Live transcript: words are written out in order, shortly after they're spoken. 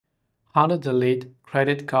How to delete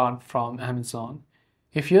credit card from Amazon.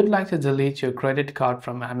 If you'd like to delete your credit card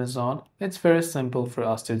from Amazon, it's very simple for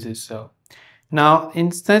us to do so. Now,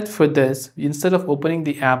 instead of opening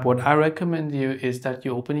the app, what I recommend you is that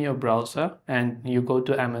you open your browser and you go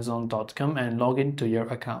to amazon.com and log into your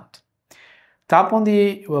account. Tap on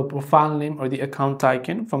the profile name or the account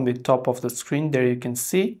icon from the top of the screen. There you can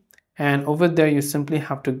see, and over there you simply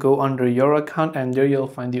have to go under your account, and there you'll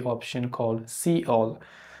find the option called See All.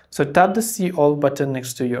 So tap the See All button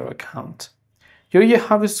next to your account. Here you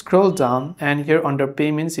have to scroll down, and here under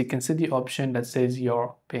payments you can see the option that says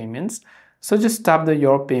Your Payments. So just tap the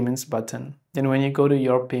Your Payments button. Then when you go to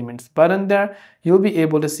Your Payments button there, you'll be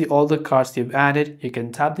able to see all the cards you've added. You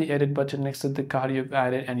can tap the Edit button next to the card you've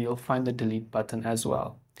added, and you'll find the Delete button as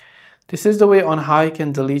well. This is the way on how you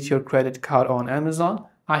can delete your credit card on Amazon.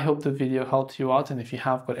 I hope the video helped you out, and if you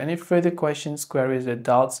have got any further questions, queries or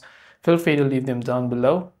doubts, feel free to leave them down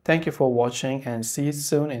below. Thank you for watching, and see you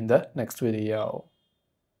soon in the next video.